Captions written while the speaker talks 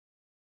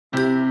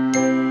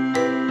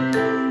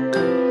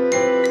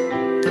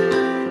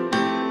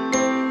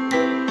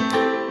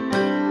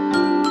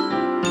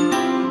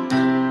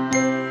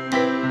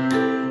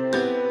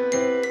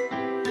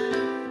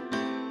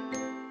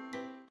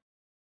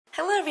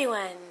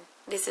everyone,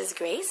 this is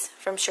Grace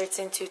from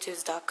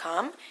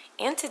Tutus.com,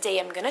 and today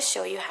I'm going to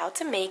show you how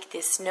to make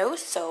this No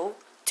Sew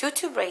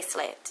Tutu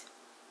bracelet.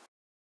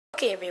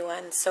 Okay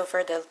everyone, so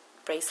for the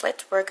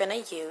bracelet we're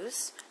going to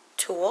use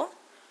tulle,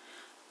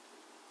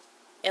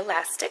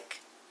 elastic,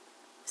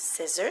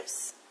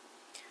 scissors.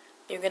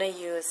 You're going to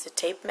use a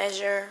tape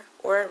measure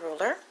or a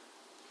ruler.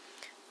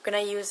 We're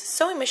going to use a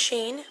sewing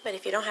machine, but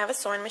if you don't have a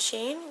sewing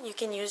machine, you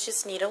can use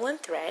just needle and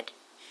thread.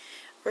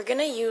 We're going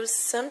to use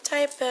some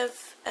type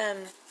of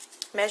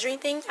measuring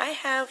thing. I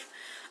have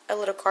a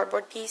little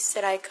cardboard piece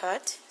that I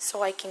cut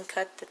so I can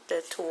cut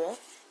the tulle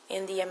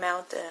in the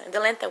amount, the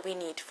length that we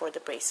need for the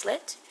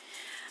bracelet.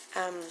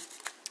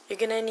 You're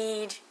going to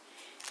need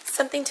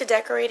something to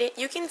decorate it.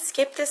 You can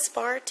skip this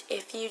part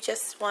if you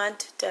just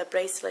want the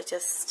bracelet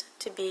just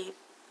to be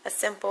a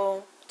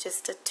simple,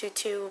 just a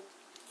tutu,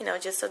 you know,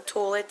 just a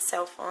tulle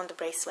itself on the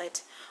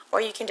bracelet. Or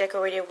you can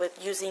decorate it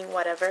with using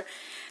whatever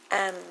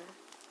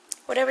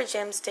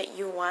gems that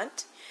you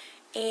want.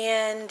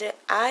 And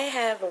I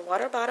have a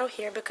water bottle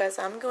here because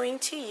I'm going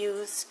to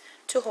use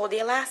to hold the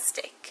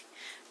elastic,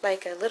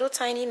 like a little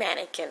tiny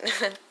mannequin.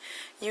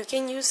 You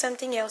can use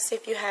something else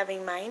if you have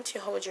in mind to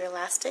hold your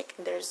elastic.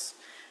 There's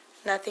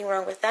nothing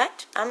wrong with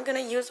that. I'm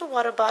going to use a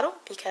water bottle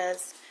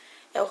because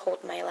it'll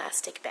hold my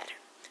elastic better.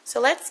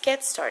 So let's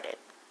get started.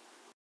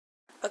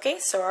 Okay,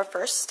 so our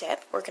first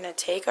step, we're going to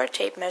take our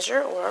tape measure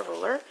or a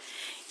ruler.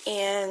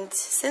 And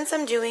since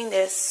I'm doing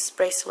this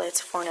bracelet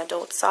for an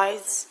adult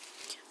size,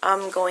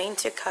 I'm going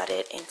to cut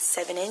it in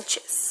 7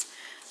 inches.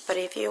 But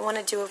if you want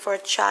to do it for a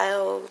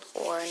child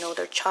or an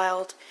older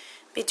child,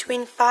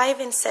 between 5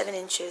 and 7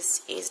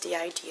 inches is the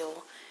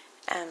ideal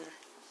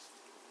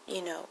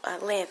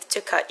length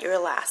to cut your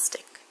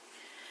elastic.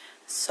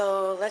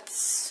 So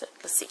let's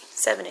see,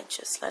 7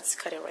 inches. Let's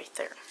cut it right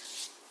there.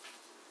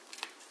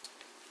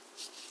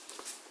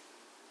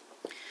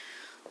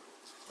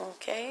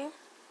 Okay.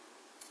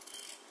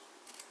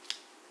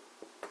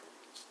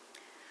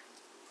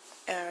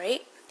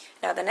 Alright,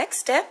 now the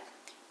next step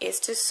is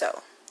to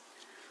sew.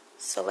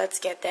 So let's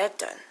get that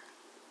done.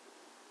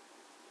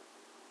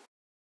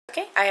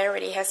 Okay, I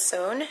already have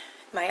sewn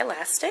my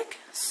elastic.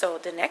 So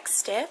the next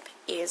step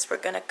is we're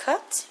going to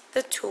cut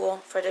the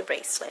tulle for the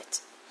bracelet.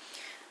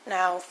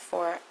 Now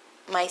for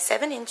my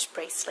 7-inch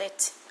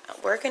bracelet,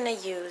 we're going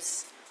to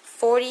use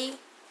 40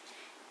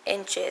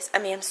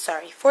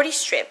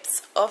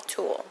 strips of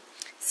tulle.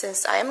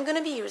 Since I'm going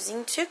to be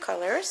using 2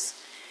 colors,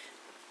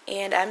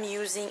 and I'm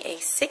using a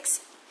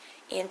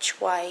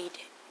 6-inch wide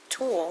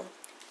tulle,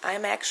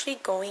 I'm actually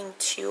going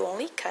to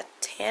only cut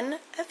 10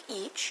 of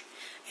each,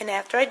 and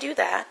after I do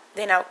that,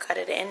 then I'll cut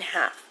it in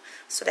half.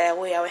 So that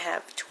way I will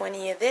have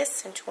 20 of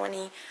this and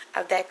 20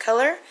 of that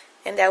color,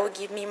 and that will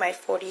give me my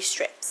 40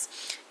 strips.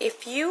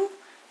 If you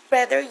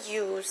rather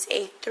use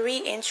a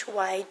 3-inch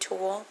wide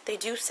tulle, they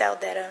do sell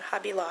that at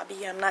Hobby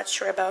Lobby. I'm not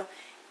sure about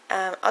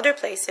other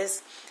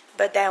places,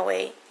 but that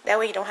way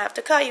you don't have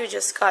to cut. You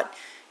just cut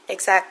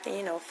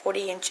exactly,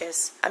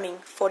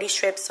 40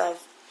 strips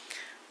of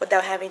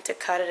without having to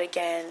cut it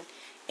again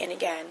and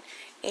again.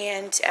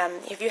 And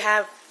if you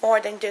have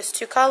more than just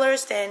 2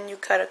 colors, then you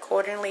cut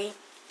accordingly.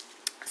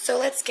 So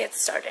let's get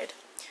started.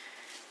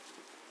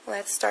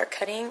 Let's start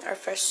cutting our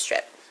first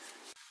strip.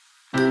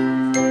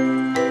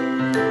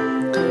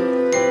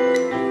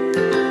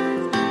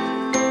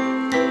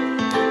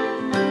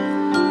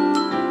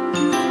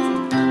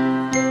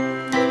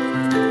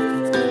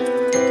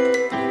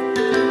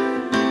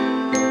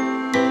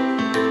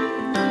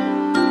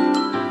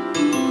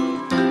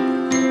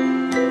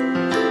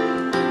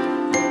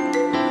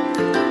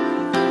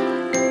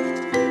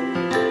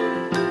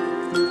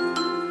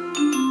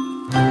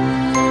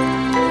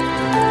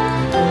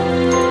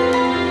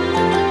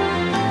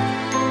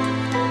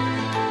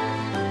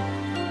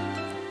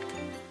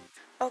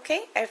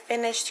 Okay, I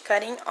finished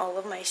cutting all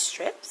of my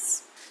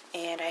strips,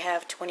 and I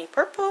have 20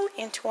 purple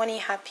and 20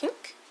 hot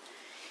pink,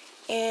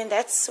 and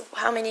that's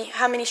how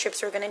many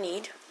strips we're going to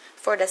need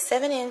for the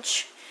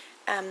 7-inch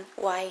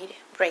wide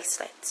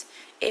bracelet.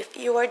 If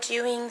you are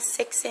doing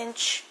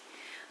 6-inch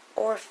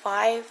or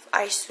 5,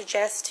 I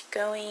suggest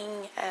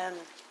going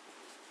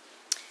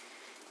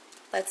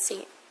let's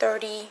see,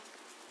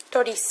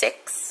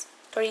 36.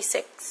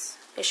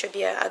 It should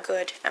be a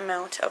good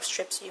amount of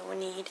strips you will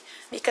need,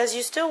 because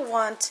you still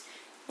want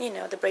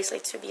the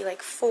bracelet to be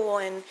like full,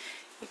 and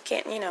you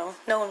can't, no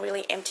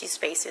really empty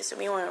spaces.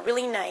 We want a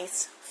really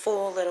nice,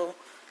 full little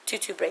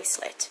tutu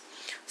bracelet.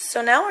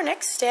 So now our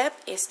next step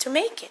is to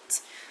make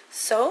it.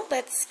 So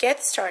let's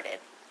get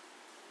started.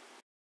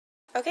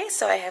 Okay,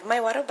 so I have my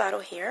water bottle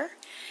here,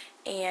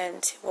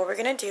 and what we're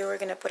going to do, we're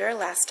going to put our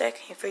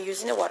elastic. If you're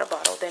using a water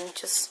bottle, then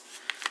just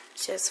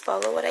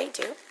follow what I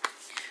do.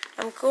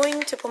 I'm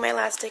going to put my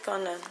elastic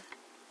on the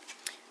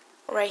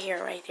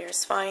right there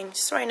is fine,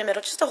 just right in the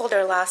middle, just to hold our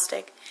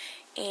elastic.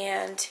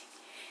 And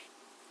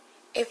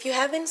if you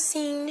haven't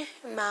seen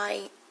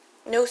my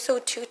No Sew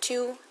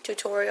Tutu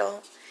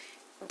tutorial,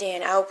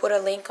 then I'll put a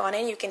link on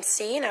it. You can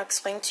see, and I'll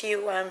explain to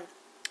you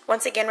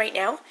once again right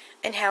now,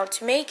 and how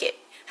to make it,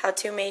 how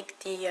to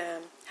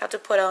how to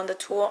put on the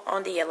tulle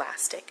on the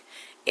elastic.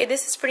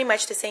 This is pretty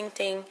much the same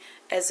thing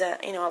as a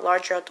a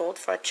larger adult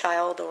for a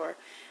child or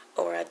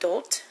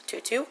adult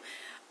tutu.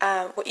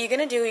 What you're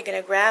gonna do, you're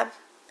gonna grab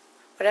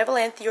whatever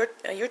length your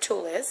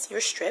tulle is,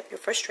 your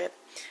first strip.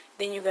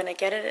 Then you're gonna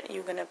get it.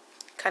 You're gonna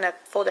kind of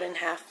fold it in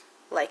half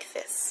like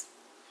this.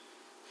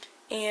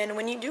 And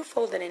when you do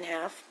fold it in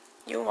half,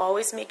 you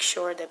always make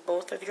sure that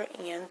both of your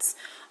ends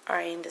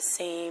are in the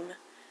same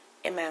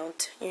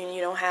amount. You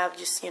don't have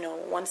just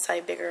one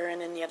side bigger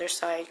and then the other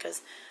side,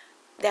 because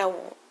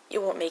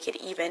you won't make it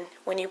even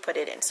when you put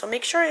it in. So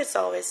make sure it's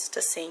always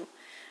the same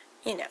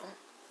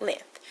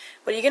length.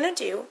 What you're gonna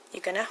do,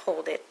 you're gonna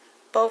hold it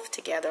both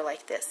together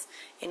like this,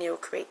 and you'll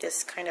create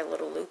this kind of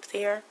little loop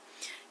there.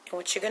 And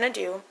what you're gonna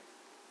do,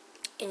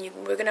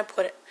 we're gonna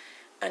put it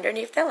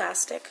underneath the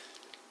elastic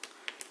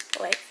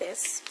like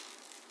this,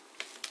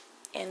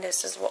 and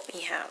this is what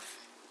we have,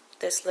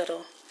 this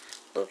little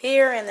loop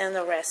here and then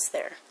the rest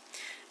there.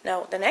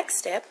 Now the next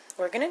step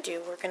we're gonna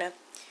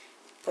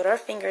put our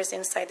fingers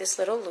inside this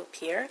little loop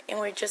here, and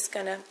we're just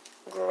gonna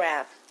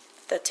grab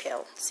the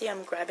tail. See,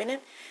 I'm grabbing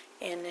it,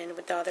 and then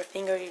with the other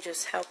finger you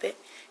just help it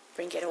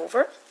bring it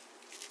over,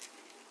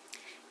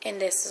 and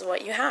this is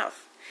what you have.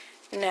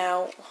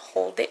 Now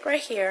hold it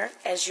right here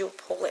as you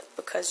pull it,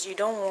 because you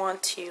don't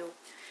want to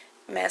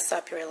mess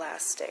up your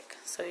elastic.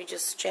 So you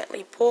just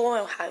gently pull,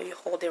 and how you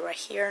hold it right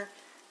here.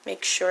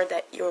 Make sure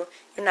that you're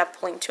not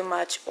pulling too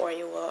much, or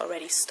you will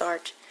already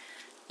start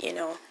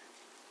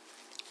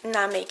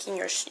not making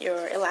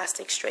your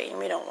elastic straight, and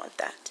we don't want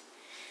that.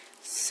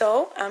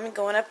 So I'm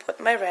going to put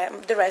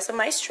the rest of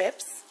my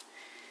strips,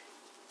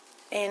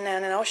 and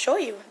then I'll show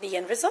you the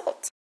end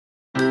result.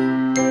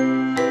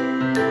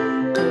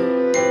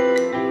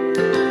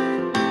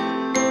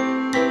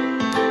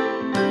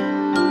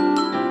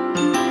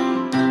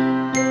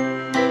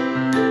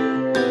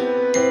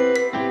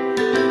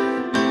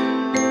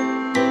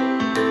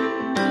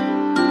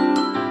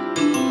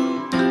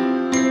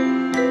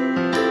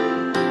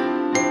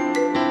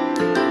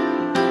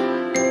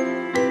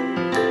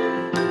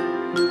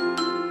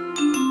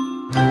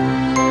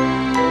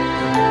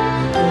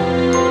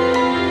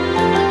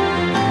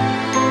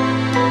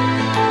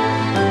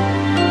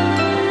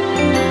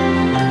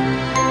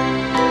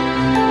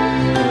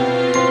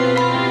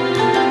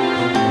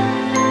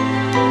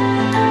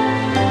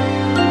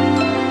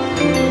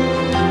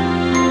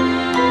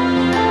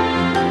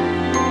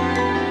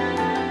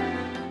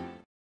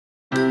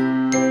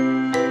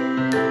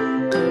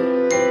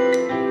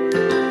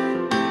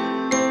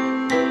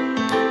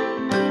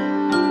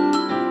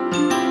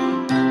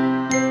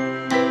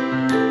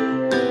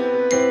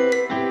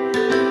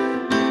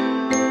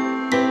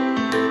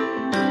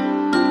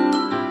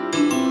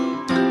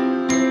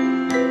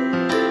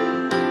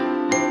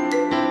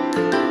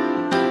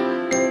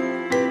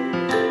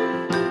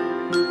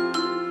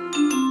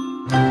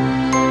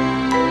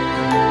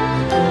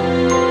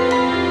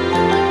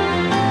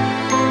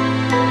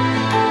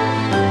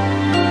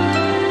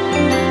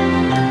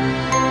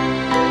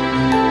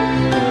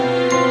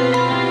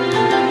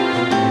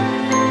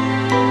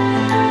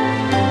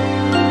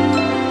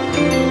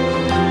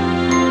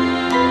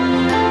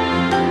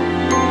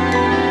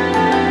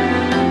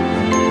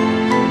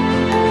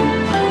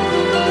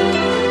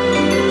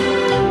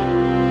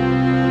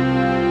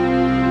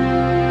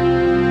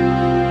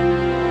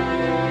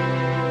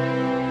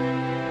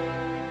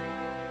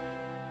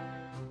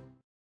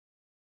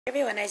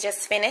 Everyone, I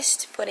just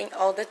finished putting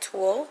all the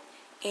tulle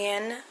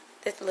in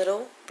the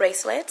little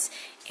bracelets,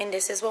 and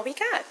this is what we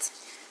got.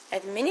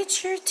 A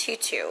miniature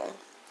tutu.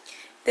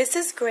 This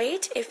is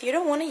great if you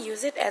don't want to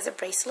use it as a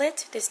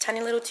bracelet. This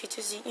tiny little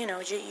tutus,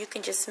 you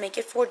can just make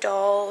it for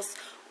dolls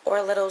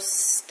or little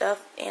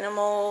stuffed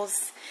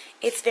animals.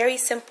 It's very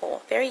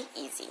simple, very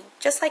easy.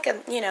 Just like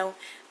a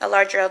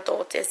larger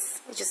adult, it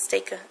just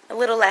take a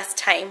little less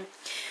time.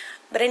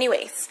 But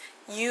anyways,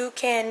 you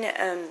can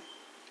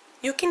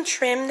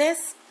trim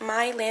this.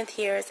 My length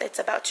here it's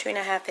about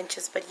 2.5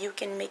 inches, but you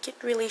can make it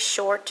really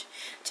short.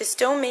 Just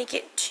don't make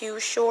it too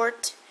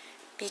short,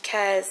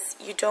 because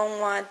you don't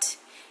want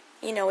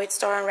it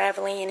start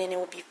unraveling, and then it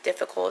will be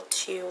difficult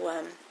to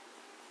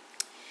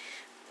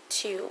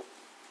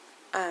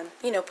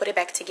put it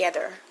back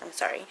together. I'm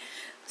sorry.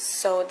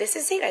 So this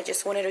is it. I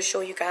just wanted to show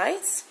you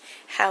guys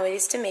how it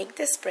is to make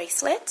this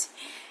bracelet.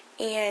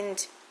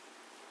 And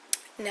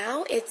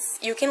now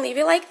you can leave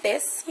it like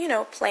this,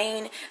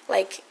 plain,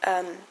 like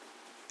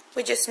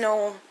with just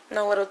no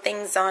little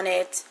things on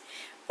it,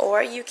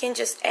 or you can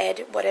just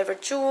add whatever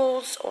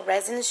jewels or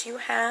resins you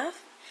have.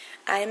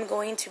 I'm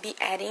going to be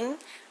adding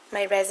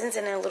my resins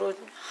and a little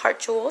heart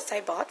jewels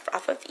I bought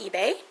off of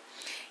eBay,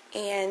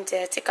 and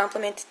to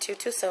complement the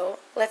tutu. So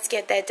let's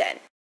get that done.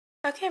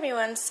 Okay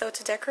everyone, so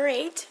to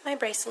decorate my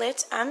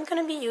bracelet, I'm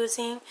going to be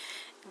using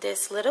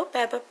this little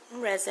Beba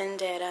resin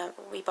that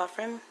we bought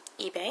from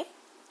eBay.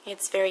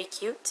 It's very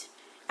cute.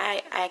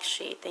 I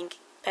actually think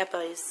Peppa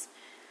is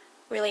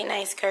really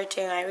nice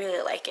cartoon. I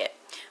really like it.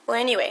 Well,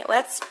 anyway,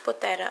 let's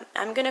put that up.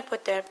 I'm going to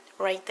put that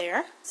right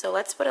there. So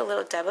let's put a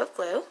little dab of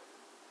glue.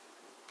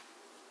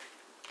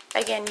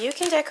 again, you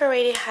can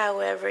decorate it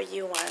however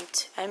you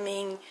want. I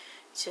mean,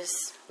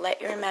 just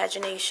let your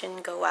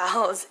imagination go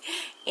out,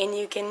 and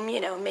you can,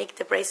 you know, make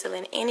the bracelet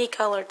in any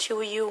color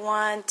too you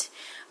want.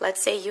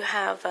 Let's say you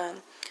have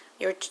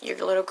your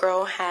little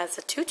girl has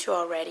a tutu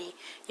already.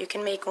 You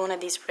can make one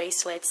of these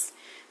bracelets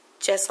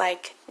just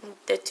like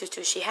the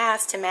tutu she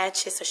has to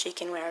match it, so she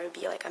can wear it.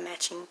 It'll be like a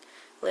matching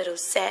little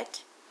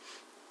set.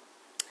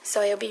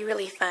 So it'll be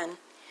really fun.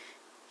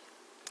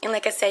 And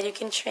like I said, you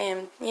can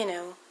trim, you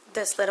know,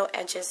 this little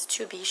edges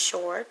to be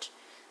short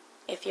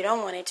if you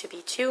don't want it to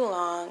be too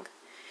long.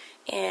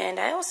 And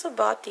I also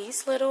bought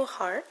these little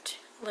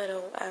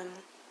little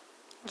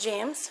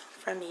gems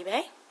from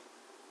eBay.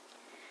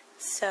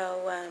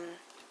 So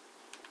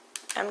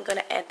I'm going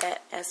to add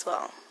that as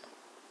well.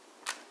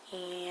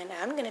 And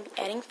I'm going to be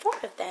adding 4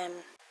 of them.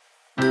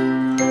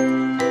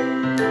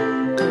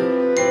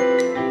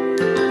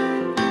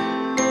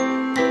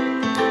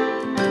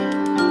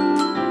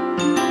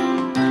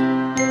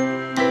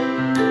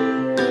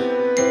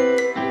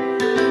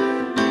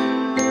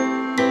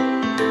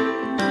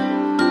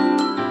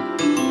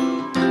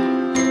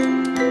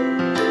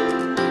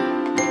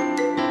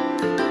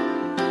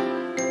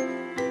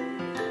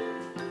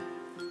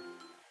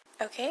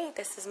 Okay,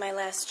 this is my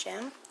last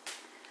gem,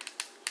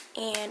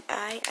 and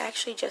I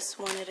actually just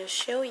wanted to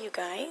show you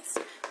guys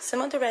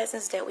some of the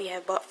resins that we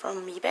have bought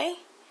from eBay.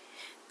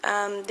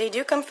 They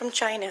do come from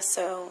China,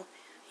 so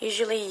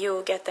usually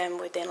you'll get them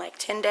within like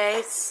 10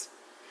 days.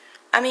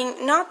 I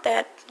mean, not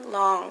that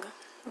long,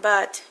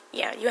 but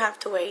yeah, you have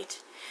to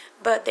wait.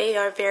 But they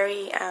are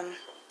very,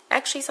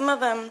 actually some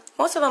of them,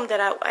 most of them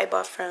that I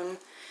bought from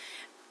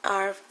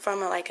are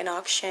from like an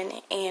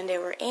auction, and they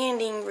were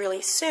ending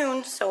really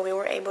soon, so we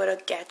were able to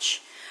get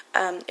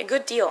a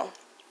good deal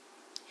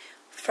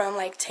from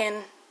like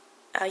 10.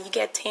 You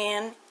get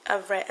 10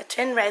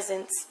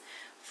 resins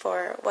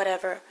for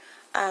whatever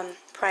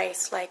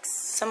price. Like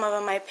some of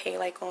them I pay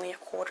like only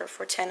 $0.25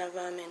 for 10 of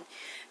them, and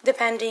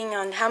depending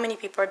on how many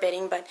people are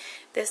bidding. But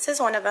this is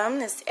one of them.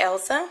 This is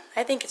Elsa.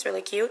 I think it's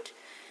really cute.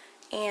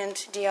 And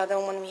the other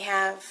one we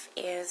have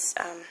is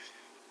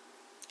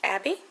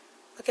Abby.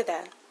 Look at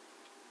that.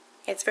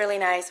 It's really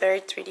nice, very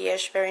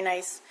 3D-ish, very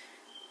nice,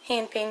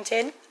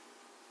 hand-painted.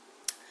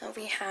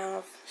 We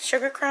have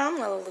Sugar Crown,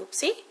 little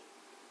Loopsy,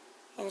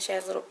 and she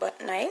has a little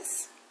button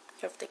eyes.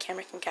 If the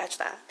camera can catch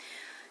that.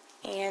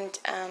 And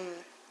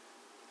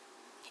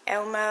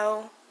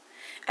Elmo.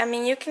 I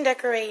mean, you can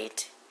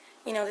decorate,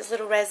 you know, these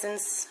little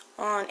resins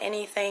on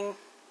anything,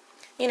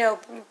 you know,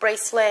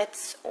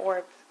 bracelets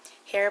or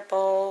hair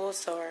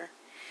bows or,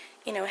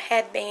 you know,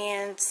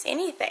 headbands,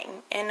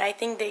 anything. And I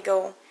think they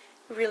go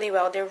really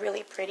well. They're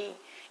really pretty,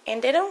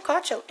 and they don't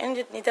cost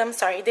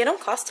they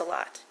don't cost a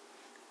lot.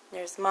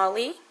 There's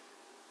Molly,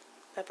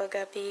 Peppa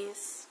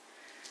Guppies.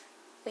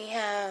 We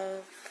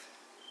have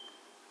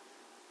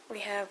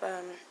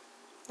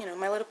you know,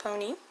 My Little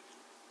Pony.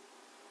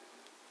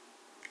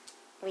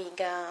 We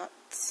got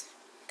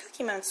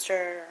Cookie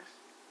Monster,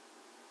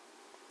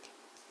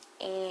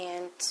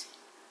 and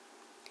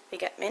we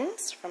got Minnie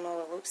from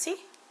Little Loopsy.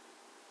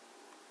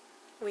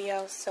 We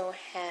also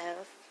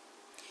have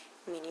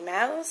Minnie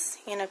Mouse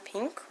in a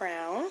pink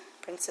crown,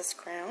 princess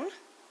crown.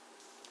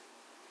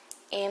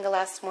 And the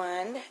last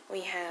one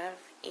we have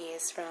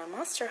is from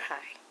Monster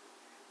High,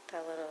 the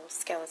little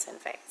skeleton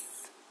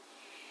face.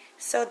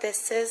 So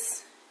this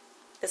is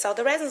all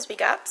the resins we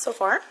got so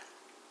far.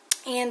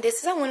 And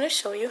this is, I want to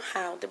show you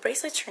how the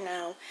bracelet turned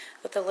out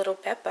with the little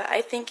Peppa.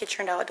 I think it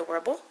turned out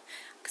adorable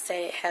because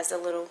it has the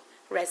little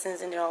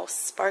resins and they're all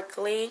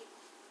sparkly.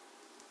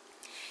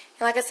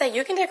 And like I said,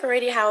 you can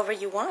decorate it however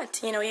you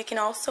want. You know, you can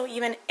also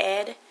even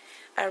add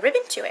a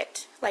ribbon to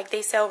it. Like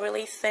they sell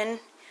really thin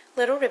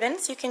little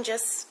ribbons. You can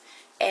just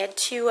add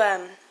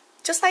to,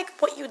 just like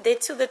what you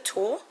did to the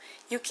tulle,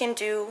 you can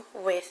do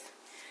with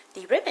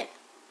the ribbon.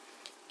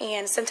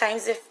 And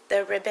sometimes if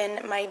the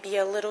ribbon might be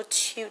a little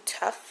too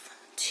tough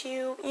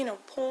to, you know,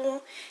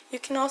 pull, you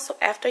can also,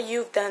 after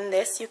you've done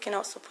this, you can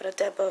also put a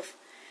dab of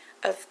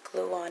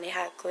glue on it,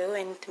 hot glue,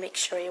 and to make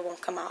sure it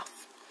won't come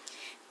off.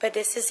 But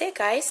this is it,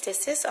 guys.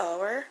 This is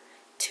our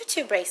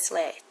tutu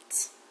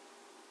bracelet.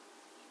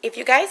 If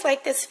you guys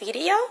like this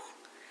video,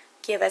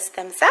 give us a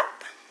thumbs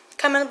up,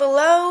 comment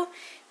below,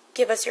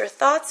 give us your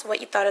thoughts,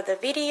 what you thought of the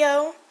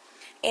video,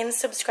 and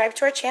subscribe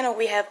to our channel.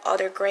 We have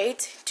other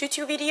great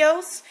tutu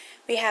videos.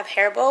 We have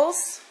hair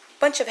bows,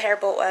 bunch of hair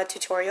bow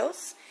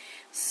tutorials.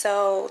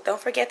 So don't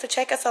forget to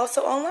check us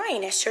also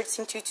online at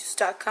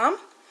Tutus.com.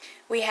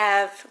 We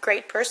have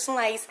great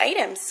personalized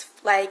items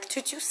like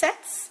tutu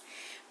sets,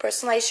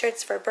 personalized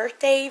shirts for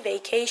birthday,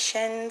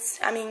 vacations,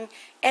 I mean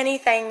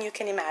anything you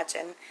can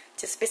imagine.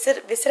 Just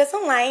visit us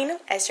online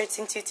at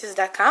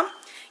Tutus.com,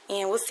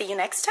 and we'll see you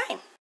next time.